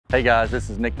Hey guys, this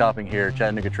is Nick Topping here at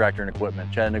Chattanooga Tractor and Equipment,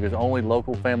 Chattanooga's only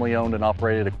local family-owned and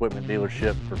operated equipment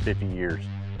dealership for 50 years.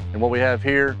 And what we have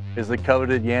here is the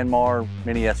coveted Yanmar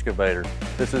mini excavator.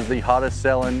 This is the hottest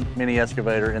selling mini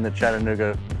excavator in the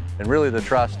Chattanooga and really the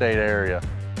tri-state area.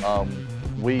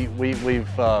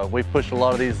 We've pushed a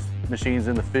lot of these machines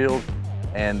in the field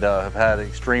and have had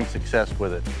extreme success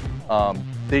with it.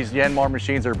 These Yanmar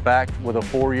machines are backed with a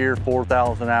 4-year,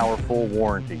 4,000-hour full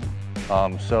warranty.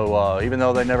 Even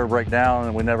though they never break down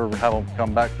and we never have them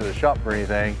come back to the shop for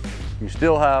anything, you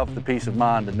still have the peace of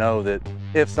mind to know that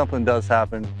if something does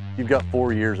happen, you've got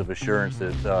 4 years of assurance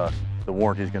that the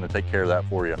warranty is going to take care of that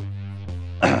for you.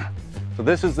 So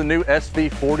this is the new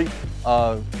SV40.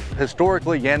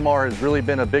 Historically, Yanmar has really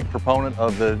been a big proponent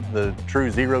of the true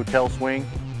zero tail swing.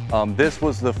 This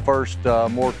was the first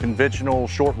more conventional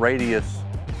short radius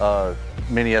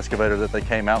mini excavator that they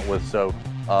came out with. So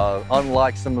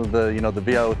unlike some of the the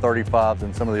VO35s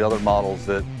and some of the other models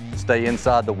that stay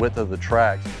inside the width of the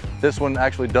tracks, this one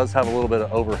actually does have a little bit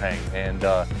of overhang, and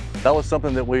that was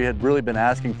something that we had really been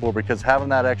asking for, because having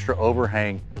that extra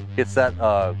overhang gets that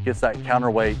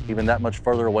counterweight even that much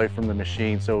further away from the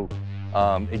machine. So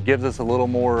it gives us a little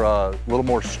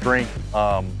more strength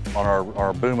on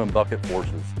our boom and bucket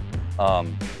forces,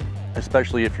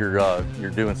 especially if you're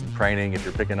doing some craning, if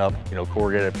you're picking up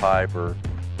corrugated pipe or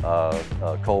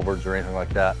culverts or anything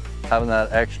like that. Having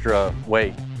that extra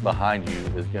weight behind you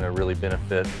is going to really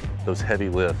benefit those heavy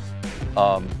lifts.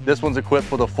 This one's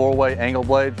equipped with a 4-way angle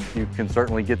blade. You can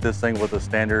certainly get this thing with a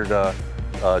standard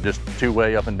just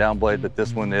 2-way up and down blade, but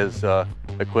this one is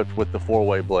equipped with the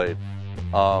 4-way blade.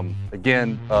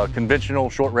 Again, conventional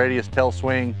short radius tail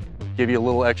swing, give you a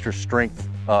little extra strength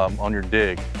on your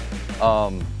dig.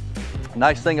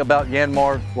 Nice thing about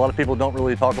Yanmar, a lot of people don't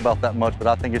really talk about that much, but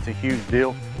I think it's a huge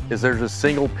deal, is there's a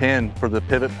single pin for the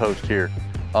pivot post here.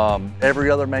 Every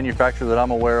other manufacturer that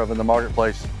I'm aware of in the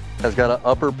marketplace has got an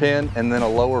upper pin and then a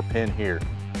lower pin here.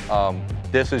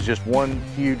 This is just one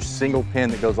huge single pin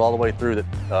that goes all the way through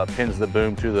that pins the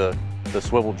boom to the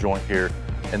swivel joint here.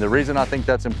 And the reason I think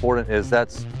that's important is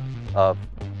that's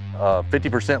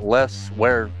 50% less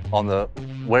wear on the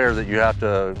wear that you have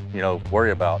to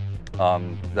worry about.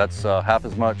 That's half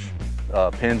as much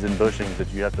pins and bushings that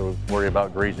you have to worry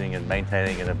about greasing and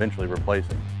maintaining and eventually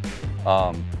replacing.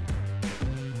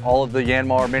 All of the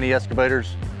Yanmar mini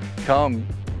excavators come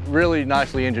really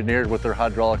nicely engineered with their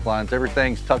hydraulic lines.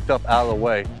 Everything's tucked up out of the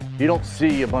way. You don't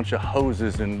see a bunch of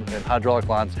hoses and hydraulic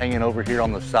lines hanging over here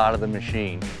on the side of the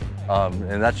machine.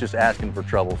 And that's just asking for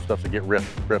trouble, stuff to get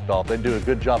ripped off. They do a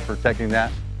good job protecting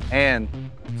that. And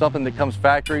something that comes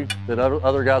factory that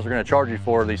other guys are going to charge you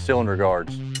for are these cylinder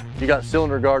guards. You got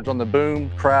cylinder guards on the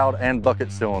boom, crowd, and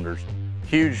bucket cylinders.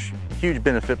 Huge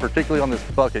benefit, particularly on this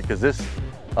bucket, because this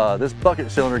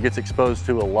bucket cylinder gets exposed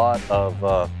to a lot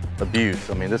of abuse.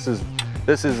 I mean, this is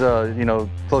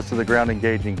close to the ground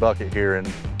engaging bucket here,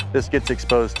 and this gets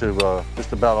exposed to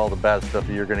just about all the bad stuff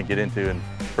that you're going to get into. And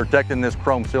protecting this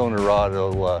chrome cylinder rod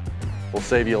will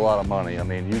save you a lot of money. I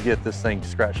mean, you get this thing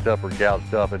scratched up or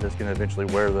gouged up, and it's going to eventually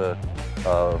wear the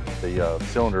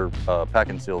cylinder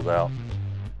packing seals out.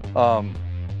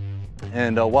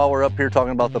 While we're up here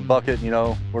talking about the bucket,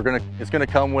 it's gonna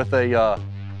come with a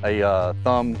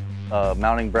thumb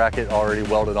mounting bracket already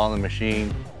welded on the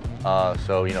machine.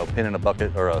 So pinning a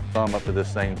bucket or a thumb up to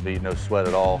this thing would be no sweat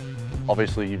at all.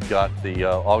 Obviously, you've got the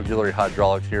auxiliary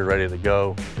hydraulics here ready to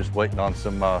go, just waiting on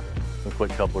some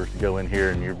quick couplers to go in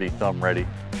here and you'll be thumb ready.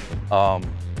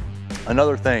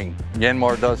 Another thing,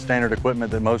 Yanmar does standard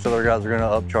equipment that most other guys are going to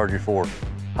upcharge you for: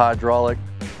 hydraulic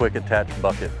quick attach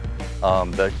bucket.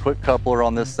 The quick coupler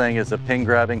on this thing is a pin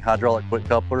grabbing hydraulic quick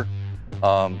coupler.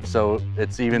 So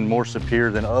it's even more superior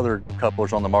than other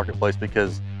couplers on the marketplace,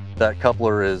 because that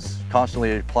coupler is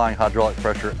constantly applying hydraulic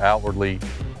pressure outwardly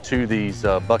to these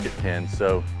bucket pins.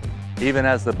 So even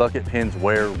as the bucket pins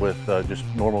wear with just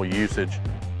normal usage,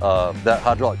 that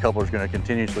hydraulic coupler is going to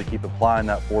continuously keep applying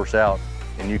that force out.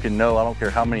 And you can know, I don't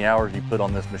care how many hours you put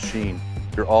on this machine,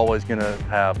 you're always going to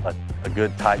have a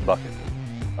good tight bucket.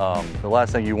 The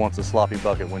last thing you want is a sloppy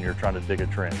bucket when you're trying to dig a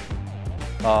trench.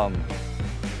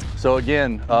 So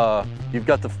again, you've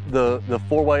got the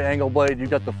 4-way angle blade,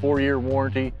 you've got the 4-year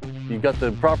warranty, you've got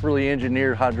the properly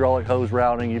engineered hydraulic hose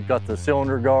routing, you've got the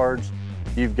cylinder guards,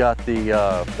 you've got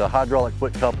the hydraulic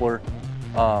quick coupler.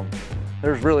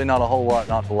 There's really not a whole lot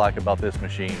not to like about this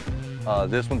machine.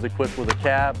 This one's equipped with a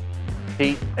cab,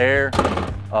 heat, air.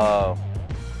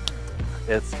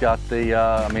 It's got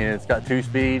it's got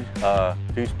two-speed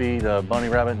bunny,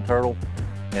 rabbit, and turtle,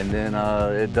 and then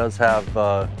it does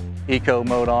have eco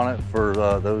mode on it for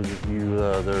those of you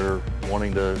that are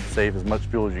wanting to save as much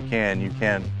fuel as you can. You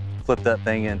can flip that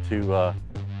thing into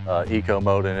eco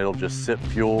mode, and it'll just sip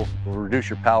fuel. It'll reduce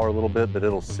your power a little bit, but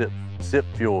it'll sip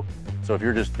fuel. So if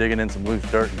you're just digging in some loose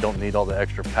dirt, you don't need all the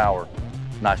extra power.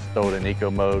 It's nice to throw it in eco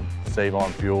mode, save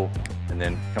on fuel, and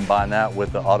then combine that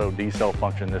with the auto decel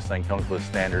function this thing comes with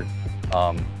standard.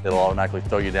 It'll automatically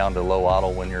throw you down to low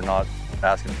idle when you're not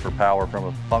asking for power from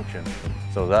a function.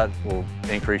 So that will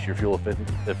increase your fuel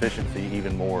efficiency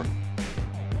even more.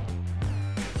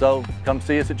 So come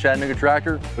see us at Chattanooga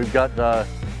Tractor. We've got,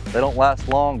 they don't last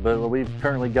long, but we've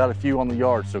currently got a few on the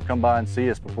yard, so come by and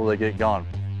see us before they get gone.